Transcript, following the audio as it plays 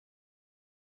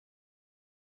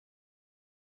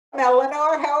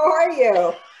Eleanor. How are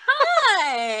you?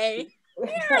 Hi,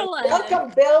 Marilyn.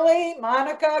 Welcome, Billy,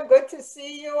 Monica. Good to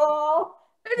see you all.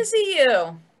 Good to see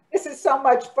you. This is so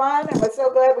much fun, and we're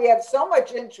so glad we have so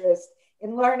much interest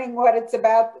in learning what it's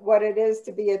about, what it is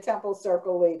to be a Temple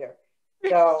Circle leader.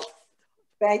 So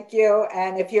thank you.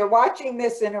 And if you're watching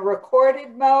this in a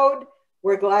recorded mode,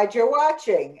 we're glad you're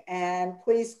watching. And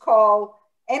please call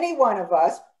any one of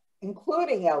us,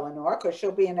 including Eleanor, because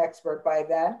she'll be an expert by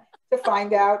then, to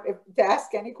find out, to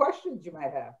ask any questions you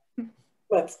might have.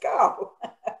 Let's go.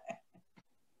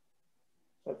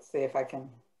 Let's see if I can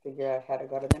figure out how to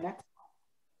go to the next one.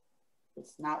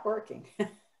 It's not working.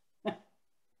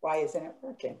 Why isn't it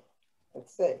working?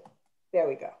 Let's see. There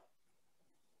we go.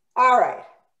 All right.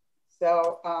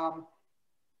 So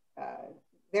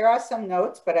there are some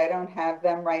notes, but I don't have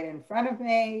them right in front of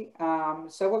me.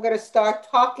 So we're going to start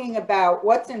talking about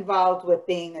what's involved with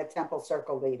being a Temple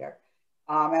Circle leader.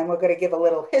 And we're going to give a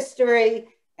little history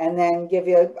and then give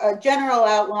you a general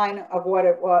outline of what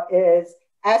it is,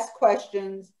 ask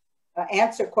questions,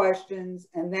 answer questions.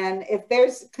 And then if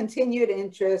there's continued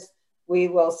interest, we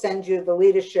will send you the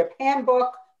leadership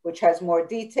handbook, which has more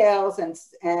details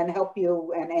and help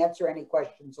you and answer any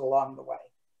questions along the way.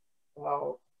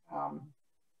 So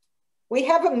we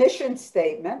have a mission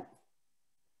statement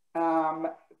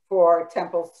for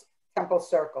Temple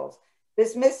Circles.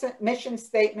 This mission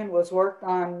statement was worked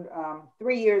on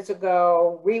 3 years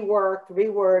ago, reworked,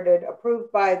 reworded,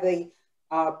 approved by the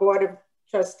Board of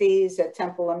Trustees at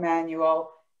Temple Emanu-El,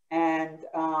 and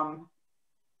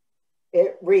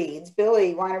it reads, Billy,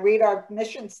 you want to read our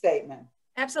mission statement?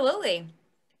 Absolutely.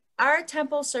 Our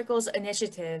Temple Circles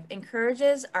initiative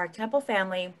encourages our Temple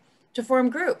family to form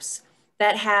groups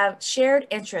that have shared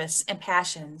interests and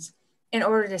passions in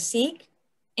order to seek,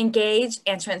 engage,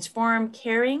 and transform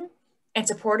caring and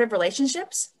supportive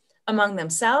relationships among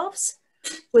themselves,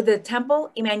 with the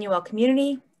Temple Emanu-El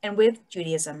community, and with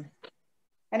Judaism.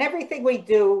 And everything we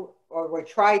do, or we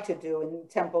try to do in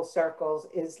Temple Circles,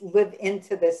 is live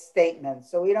into this statement.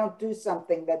 So we don't do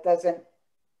something that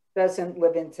doesn't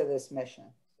live into this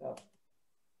mission. So,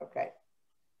 okay.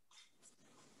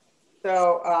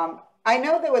 So I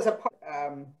know there was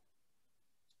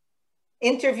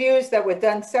interviews that were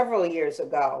done several years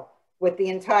ago with the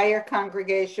entire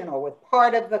congregation or with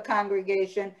part of the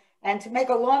congregation. And to make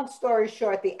a long story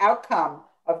short, the outcome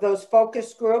of those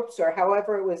focus groups, or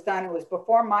however it was done, it was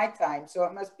before my time, so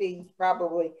it must be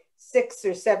probably 6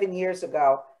 or 7 years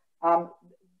ago.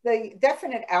 The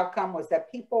definite outcome was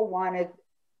that people wanted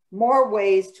more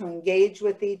ways to engage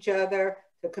with each other,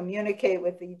 to communicate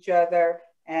with each other,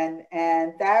 and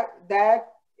that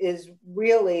is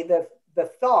really the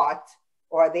thought,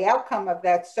 or the outcome of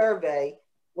that survey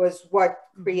was what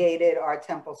created our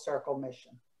Temple Circle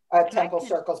mission, Temple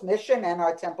Circle's mission, and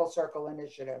our Temple Circle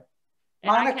initiative.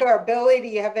 Monica or Billy, do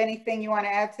you have anything you want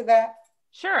to add to that?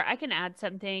 Sure, I can add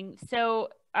something. So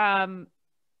to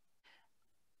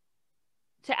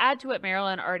add to what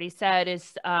Marilyn already said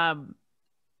is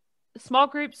small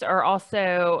groups are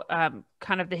also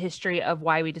kind of the history of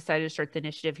why we decided to start the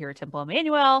initiative here at Temple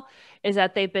Emanu-El, is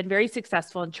that they've been very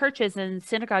successful in churches, and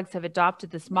synagogues have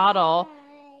adopted this model,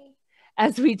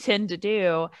 as we tend to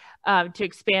do, to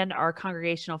expand our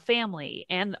congregational family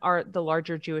and the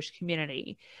larger Jewish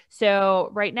community. So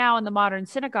right now in the modern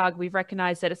synagogue, we've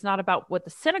recognized that it's not about what the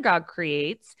synagogue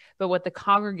creates, but what the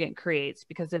congregant creates,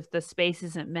 because if the space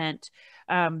isn't meant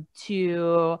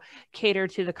to cater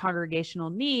to the congregational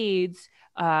needs,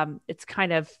 it's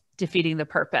kind of defeating the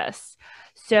purpose.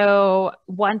 So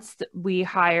once we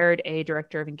hired a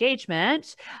director of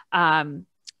engagement,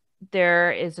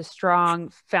 there is a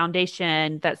strong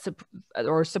foundation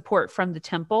or support from the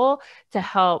temple to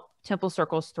help Temple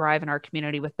Circles thrive in our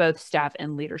community, with both staff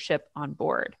and leadership on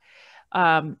board.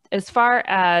 As far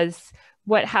as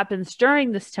what happens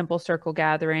during this Temple Circle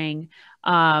gathering,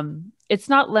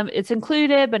 it's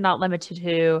included but not limited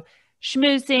to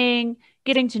schmoozing,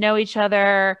 getting to know each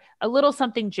other, a little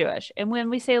something Jewish. And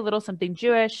when we say a little something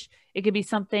Jewish, it could be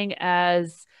something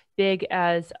as big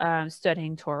as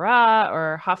studying Torah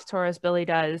or Haftorah, as Billy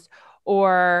does,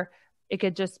 or it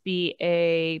could just be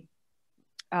a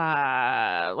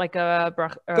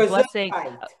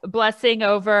blessing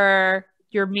over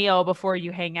your meal before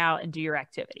you hang out and do your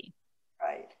activity.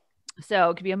 Right. So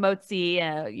it could be a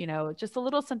motzi, just a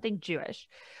little something Jewish.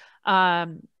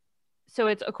 So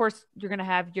it's, of course, you're going to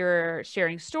have your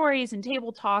sharing stories and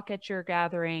table talk at your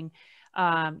gathering.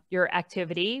 Your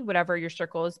activity, whatever your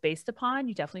circle is based upon,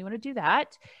 you definitely want to do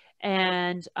that.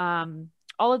 And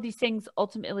all of these things,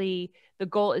 ultimately, the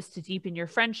goal is to deepen your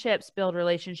friendships, build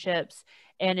relationships,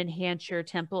 and enhance your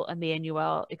Temple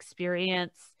Emanu-El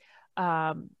experience.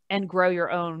 and grow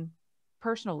your own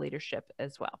personal leadership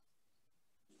as well.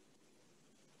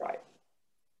 Right.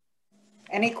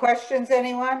 Any questions,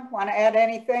 anyone? Want to add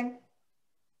anything?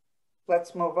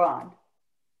 Let's move on.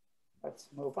 Let's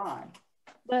move on.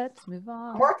 Let's move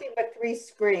on. I'm working with 3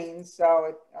 screens,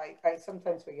 so I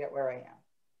sometimes forget where I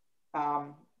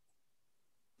am.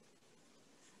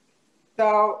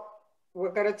 So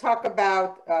we're going to talk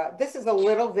about, this is a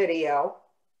little video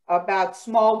about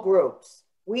small groups.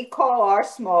 We call our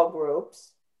small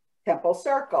groups temple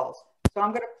circles. So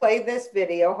I'm going to play this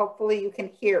video. Hopefully you can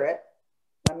hear it.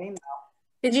 Let me know.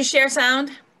 Did you share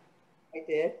sound? I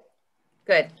did.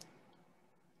 Good.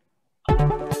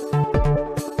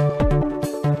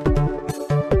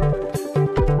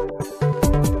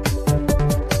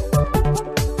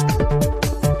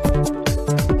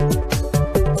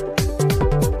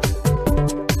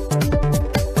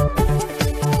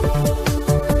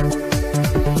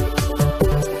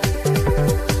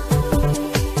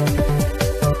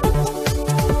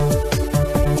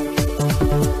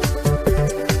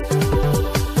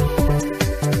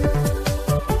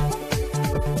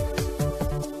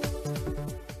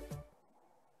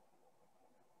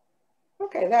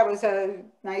 Okay, that was a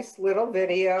nice little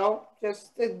video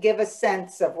just to give a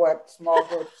sense of what small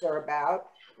groups are about.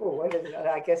 Oh, what is it?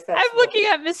 I guess that's. I'm looking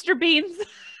at Mr. Bean's.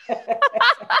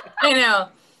 I know.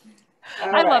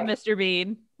 I love Mr.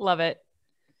 Bean. Love it.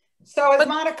 So as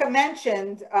Monica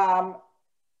mentioned,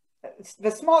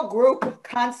 the small group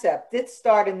concept did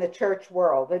start in the church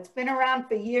world. It's been around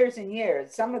for years and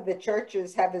years. Some of the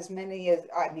churches have as many as,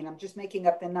 I mean, I'm just making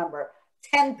up the number,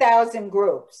 10,000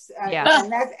 groups. Yeah.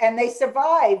 And they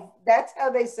survive. That's how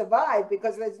they survive,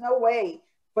 because there's no way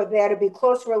for there to be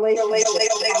close relationships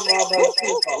among all those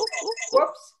people.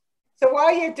 Whoops. So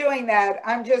while you're doing that,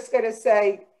 I'm just going to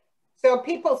say, so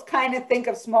people kind of think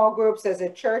of small groups as a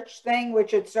church thing,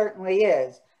 which it certainly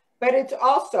is, but it's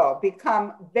also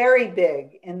become very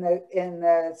big in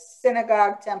the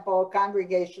synagogue, temple,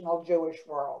 congregational Jewish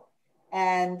world.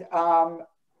 And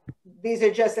these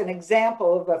are just an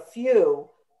example of a few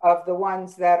of the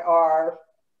ones that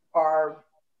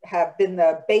have been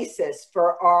the basis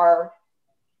for our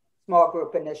small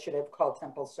group initiative called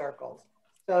Temple Circles.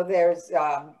 So there's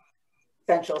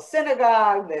Central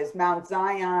Synagogue, there's Mount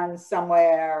Zion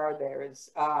somewhere, there's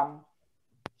Shema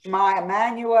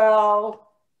Emanu-El,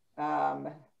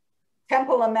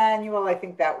 Temple Emanu-El, I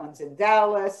think that one's in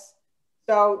Dallas.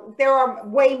 So there are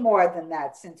way more than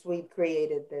that since we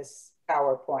created this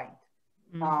PowerPoint.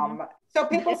 Mm-hmm. So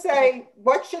people say,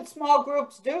 what should small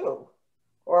groups do?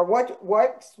 Or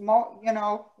what small, you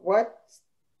know, what's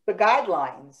the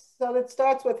guidelines? So it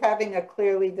starts with having a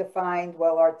clearly defined,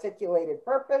 well-articulated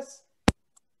purpose,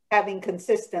 having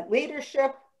consistent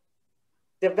leadership,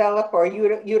 develop or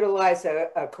utilize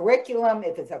a curriculum,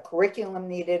 if it's a curriculum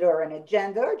needed, or an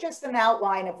agenda, or just an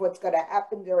outline of what's going to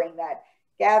happen during that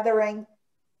gathering.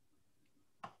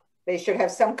 They should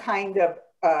have some kind of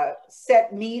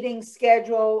set meeting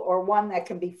schedule, or one that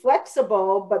can be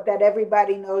flexible, but that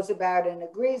everybody knows about and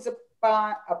agrees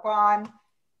upon.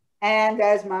 And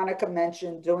as Monica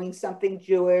mentioned, doing something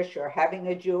Jewish, or having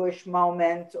a Jewish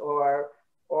moment, or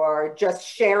just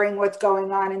sharing what's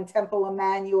going on in Temple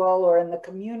Emanu-El or in the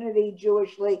community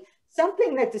Jewishly,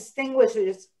 something that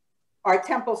distinguishes our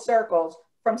temple circles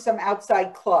from some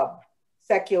outside club,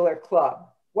 secular club.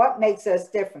 What makes us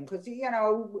different? Because, you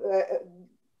know,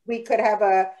 we could have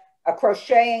a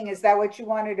crocheting, is that what you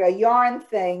wanted? A yarn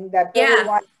thing that Billy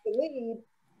wanted to lead.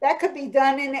 That could be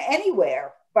done in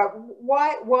anywhere. But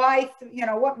why, you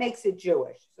know, what makes it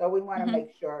Jewish? So we want to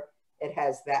make sure it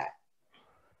has that.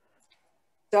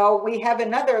 So we have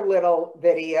another little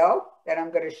video that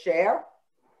I'm going to share.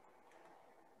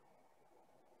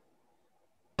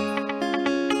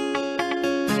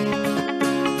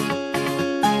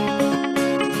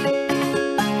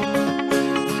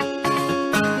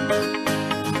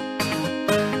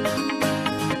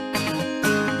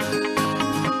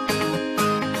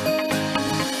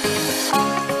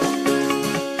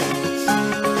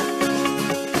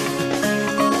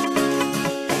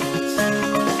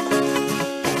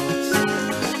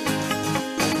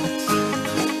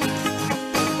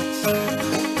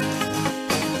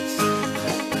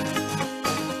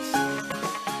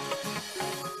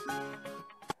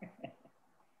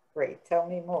 Great, tell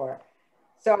me more.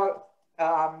 So,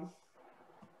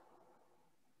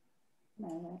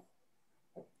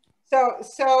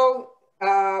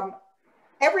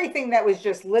 everything that was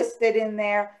just listed in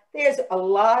there, there's a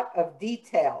lot of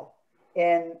detail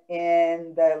in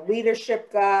the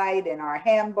leadership guide, in our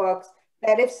handbooks,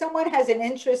 that if someone has an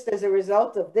interest as a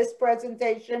result of this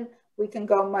presentation, we can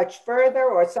go much further,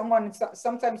 or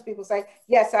sometimes people say,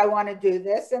 yes, I want to do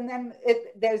this. And then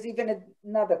there's even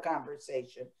another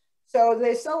conversation. So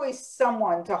there's always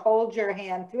someone to hold your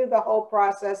hand through the whole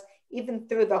process, even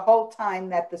through the whole time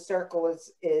that the circle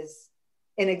is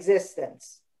in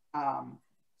existence.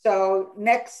 So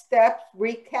next step,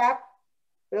 recap.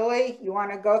 Billy, you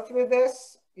want to go through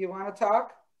this? You want to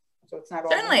talk? So it's not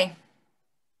all. Certainly.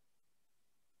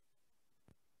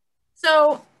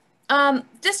 So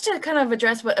just to kind of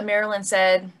address what Marilyn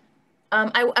said,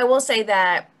 I will say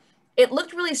that it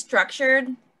looked really structured,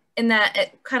 in that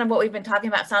it, kind of what we've been talking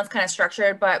about sounds kind of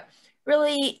structured, but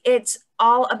really it's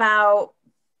all about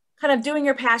kind of doing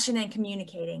your passion and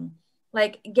communicating,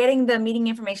 like getting the meeting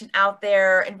information out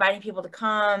there, inviting people to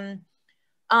come.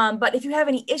 But if you have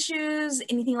any issues,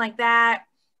 anything like that,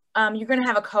 you're going to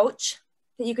have a coach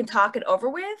that you can talk it over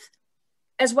with,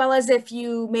 as well as if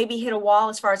you maybe hit a wall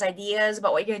as far as ideas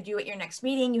about what you're going to do at your next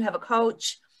meeting, you have a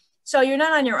coach. So you're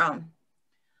not on your own.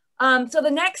 So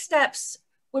the next steps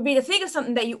would be to think of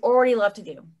something that you already love to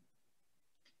do,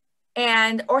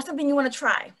 or something you want to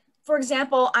try. For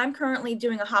example, I'm currently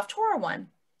doing a Haftorah one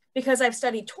because I've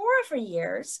studied Torah for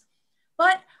years,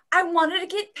 but I wanted to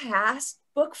get past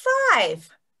book 5.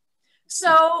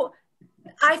 So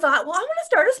I thought, well, I want to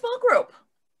start a small group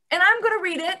and I'm going to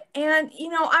read it. And,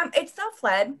 it's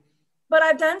self-led, but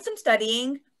I've done some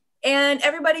studying, and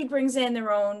everybody brings in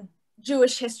their own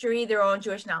Jewish history, their own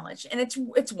Jewish knowledge. And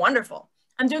it's wonderful.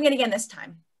 I'm doing it again this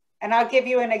time. And I'll give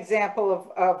you an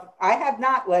example of I have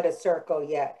not led a circle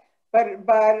yet, but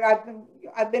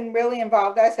I've been really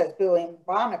involved, as has Billy and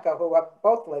Monica, who have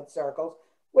both led circles,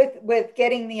 with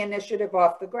getting the initiative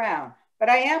off the ground. But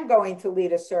I am going to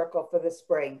lead a circle for the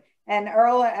spring. And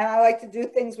Earl, and I like to do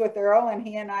things with Earl, and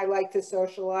he and I like to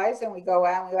socialize, and we go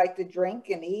out and we like to drink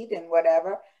and eat and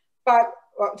whatever. But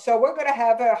so we're going to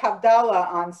have a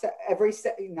Havdalah on not every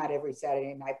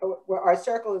Saturday night, but our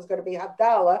circle is going to be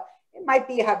Havdalah. It might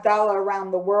be Havdalah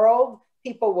around the world.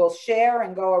 People will share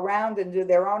and go around and do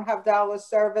their own Havdalah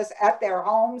service at their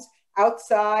homes,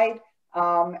 outside,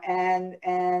 and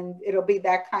it'll be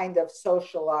that kind of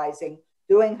socializing,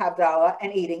 doing Havdalah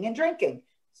and eating and drinking.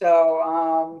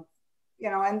 So,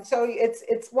 and so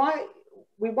it's why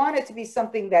we want it to be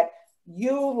something that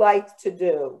you like to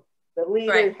do. The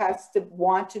leader has to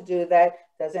want to do that.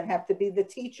 Doesn't have to be the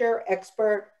teacher,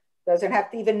 expert, doesn't have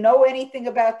to even know anything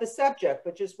about the subject,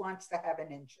 but just wants to have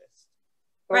an interest.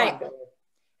 Go on, Billy.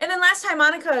 And then last time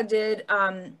Monica did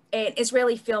an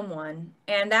Israeli film one,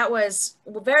 and that was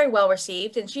very well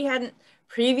received. And she hadn't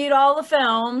previewed all the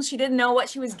films. She didn't know what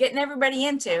she was getting everybody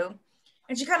into.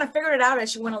 And she kind of figured it out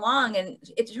as she went along, and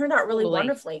it turned out really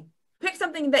wonderfully. Pick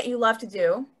something that you love to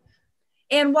do.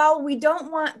 And while we don't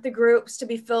want the groups to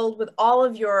be filled with all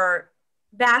of your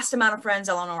vast amount of friends,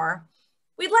 Eleanor,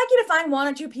 we'd like you to find 1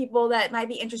 or 2 people that might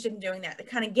be interested in doing that, to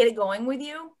kind of get it going with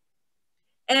you.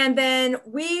 And then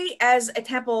we, as a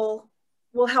temple,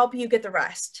 will help you get the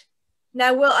rest.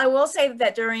 Now, I will say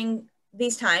that during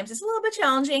these times, it's a little bit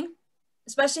challenging,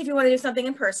 especially if you want to do something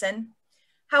in person.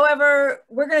 However,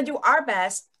 we're going to do our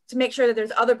best to make sure that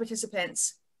there's other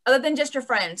participants other than just your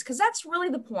friends, because that's really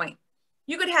the point.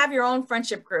 You could have your own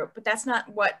friendship group, but that's not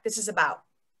what this is about.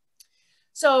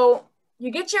 So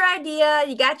you get your idea,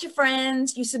 you got your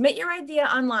friends, you submit your idea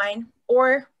online,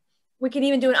 or we can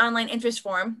even do an online interest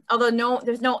form, although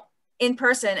there's no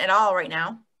in-person at all right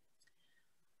now.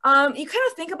 You kind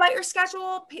of think about your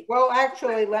schedule. Well,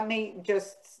 actually, let me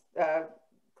just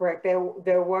correct.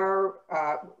 There were,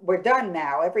 we're done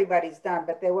now, everybody's done,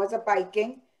 but there was a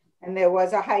biking and there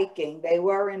was a hiking. They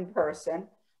were in person.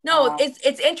 No,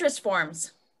 it's interest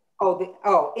forms.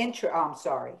 I'm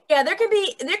sorry. Yeah, there could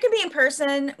be in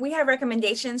person. We have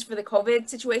recommendations for the COVID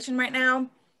situation right now,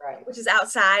 which is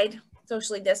outside,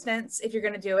 socially distanced, if you're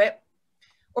going to do it.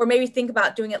 Or maybe think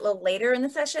about doing it a little later in the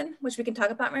session, which we can talk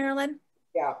about, Marilyn.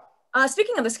 Yeah.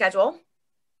 Speaking of the schedule,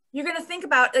 you're going to think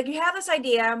about, like, you have this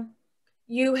idea,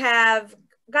 you have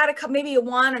got maybe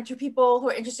 1 or 2 people who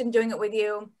are interested in doing it with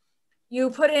you.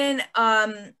 You put in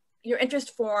your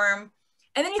interest form,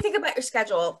 and then you think about your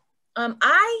schedule.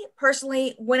 I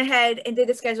personally went ahead and did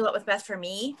the schedule that was best for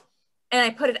me, and I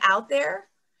put it out there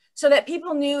so that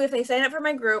people knew if they signed up for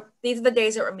my group, these are the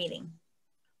days that we're meeting.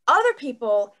 Other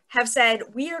people have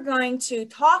said, we are going to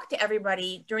talk to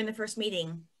everybody during the first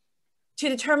meeting to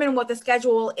determine what the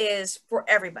schedule is for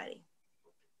everybody.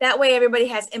 That way everybody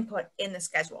has input in the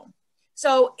schedule.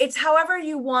 So it's however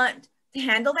you want to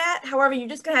handle that. However, you're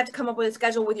just gonna have to come up with a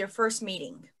schedule with your first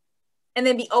meeting and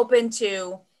then be open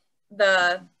to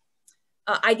the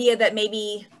idea that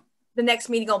maybe the next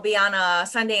meeting will be on a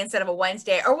Sunday instead of a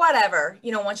Wednesday or whatever,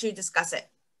 once you discuss it.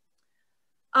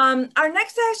 Our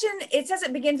next session, it says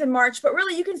it begins in March, but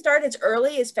really you can start as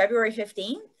early as February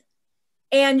 15th.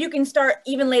 And you can start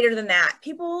even later than that.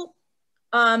 People,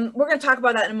 we're going to talk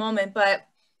about that in a moment, but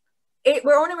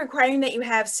we're only requiring that you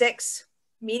have 6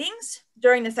 meetings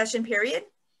during the session period.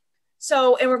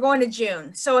 So, and we're going to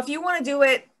June. So if you want to do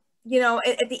it, you know,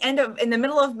 at the end of, in the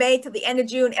middle of May to the end of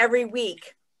June every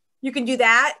week, you can do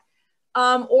that.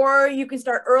 Or you can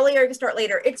start earlier, you can start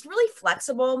later. It's really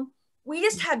flexible. We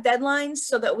just have deadlines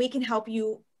so that we can help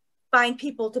you find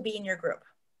people to be in your group.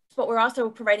 But we're also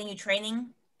providing you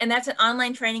training. And that's an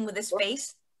online training with this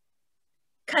face,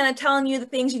 kind of telling you the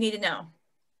things you need to know.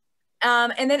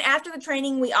 And then after the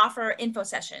training, we offer info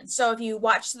sessions. So if you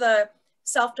watch the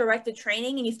self-directed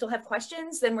training and you still have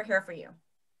questions, then we're here for you.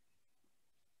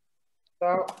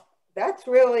 So that's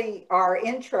really our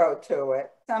intro to it.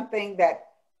 Something that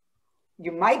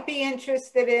you might be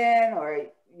interested in, or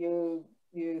you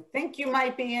think you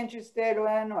might be interested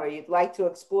in, or you'd like to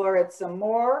explore it some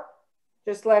more.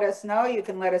 Just let us know. You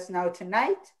can let us know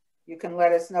tonight. You can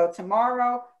let us know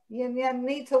tomorrow. You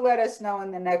need to let us know in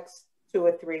the next 2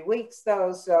 or 3 weeks,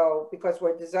 though. So because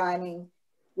we're designing,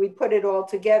 we put it all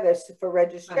together for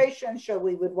registration. So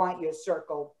we would want your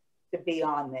circle to be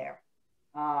on there.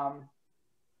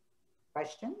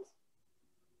 Questions?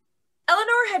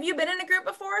 Eleanor, have you been in a group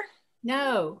before?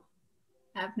 No,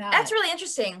 have not. That's really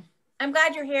interesting. I'm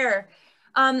glad you're here.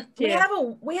 We have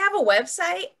a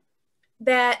website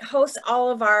that hosts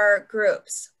all of our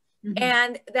groups. Mm-hmm.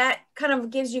 And that kind of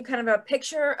gives you kind of a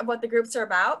picture of what the groups are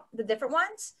about, the different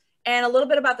ones, and a little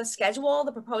bit about the schedule,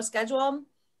 the proposed schedule.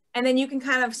 And then you can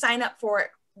kind of sign up for it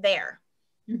there.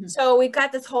 Mm-hmm. So we've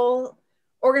got this whole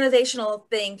organizational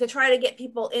thing to try to get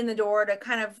people in the door to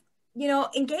kind of, you know,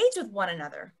 engage with one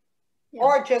another. Yeah.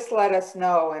 Or just let us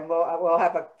know and we'll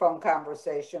have a phone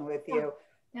conversation with you.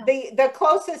 Yeah. The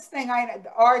closest thing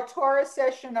our Torah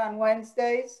session on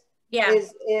Wednesdays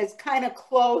is kind of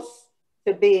close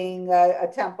to being a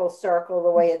temple circle the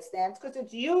way it stands, because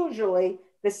it's usually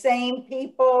the same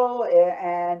people,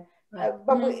 and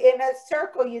but in a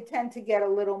circle you tend to get a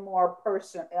little more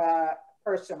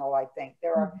personal. I think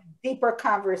there are deeper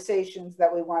conversations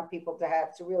that we want people to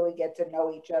have to really get to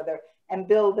know each other and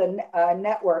build a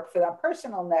network for them,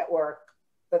 personal network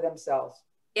for themselves.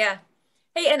 Yeah.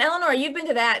 Hey, and Eleanor, you've been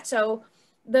to that. So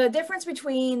the difference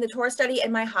between the Torah study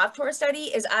and my Hav Torah study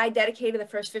is I dedicated the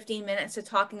first 15 minutes to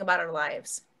talking about our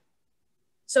lives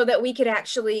so that we could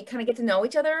actually kind of get to know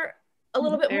each other a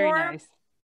little bit more. Nice.